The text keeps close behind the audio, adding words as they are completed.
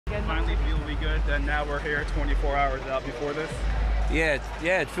finally feel we good? And now we're here 24 hours out before this. Yeah,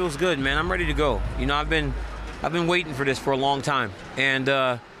 it feels good, man. I'm ready to go. You know, I've been waiting for this for a long time, and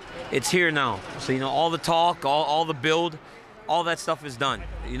it's here now. So, you know, all the talk, all the build, all that stuff is done.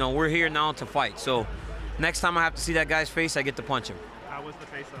 You know, we're here now to fight. So next time I have to see that guy's face, I get to punch him. How was the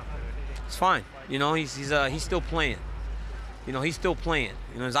face-off? It's fine. You know, he's still playing. You know, he's still playing.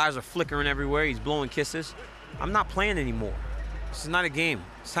 You know, his eyes are flickering everywhere. He's blowing kisses. I'm not playing anymore. This is not a game.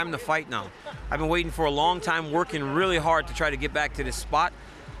 It's time to fight now. I've been waiting for a long time, working really hard to try to get back to this spot,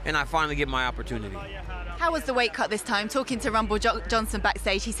 and I finally get my opportunity. How was the weight cut this time? Talking to Rumble Johnson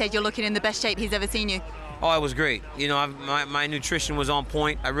backstage, he said you're looking in the best shape he's ever seen you. Oh, it was great. You know, my nutrition was on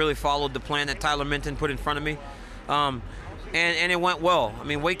point. I really followed the plan that Tyler Minton put in front of me, and it went well. I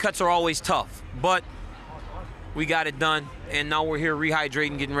mean, weight cuts are always tough, but we got it done, and now we're here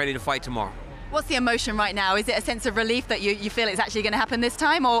rehydrating, getting ready to fight tomorrow. What's the emotion right now? Is it a sense of relief that you feel it's actually going to happen this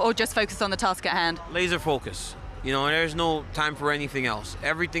time, or just focus on the task at hand? Laser focus. You know, there's no time for anything else.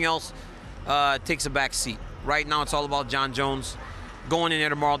 Everything else takes a back seat. Right now, it's all about Jon Jones going in there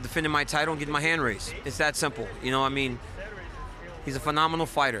tomorrow, defending my title, and getting my hand raised. It's that simple. You know, I mean, he's a phenomenal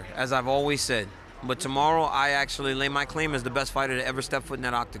fighter, as I've always said. But tomorrow, I actually lay my claim as the best fighter to ever step foot in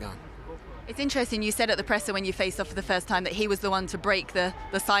that octagon. It's interesting, you said at the presser when you faced off for the first time that he was the one to break the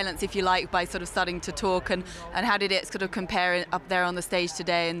silence, if you like, by sort of starting to talk, and how did it sort of compare up there on the stage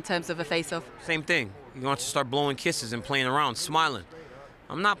today in terms of a face-off? Same thing. He wants to start blowing kisses and playing around, smiling.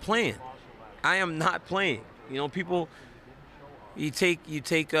 I'm not playing. I am not playing. You know, people, I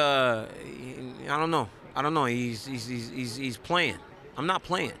don't know. He's playing. I'm not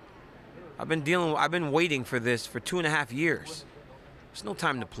playing. I've been waiting for this for 2.5 years. There's no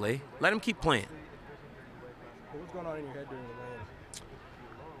time to play. Let him keep playing. What was going on in your head during the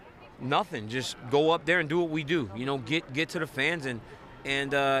weigh-in? Nothing. Just go up there and do what we do. You know, get to the fans and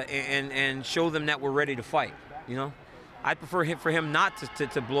show them that we're ready to fight. You know, I'd prefer for him not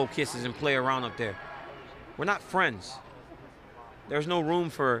to blow kisses and play around up there. We're not friends. There's no room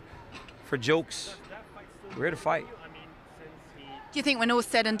for jokes. We're here to fight. Do you think when all's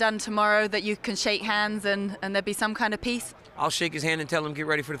said and done tomorrow that you can shake hands and there'll be some kind of peace? I'll shake his hand and tell him get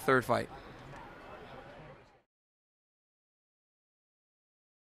ready for the third fight.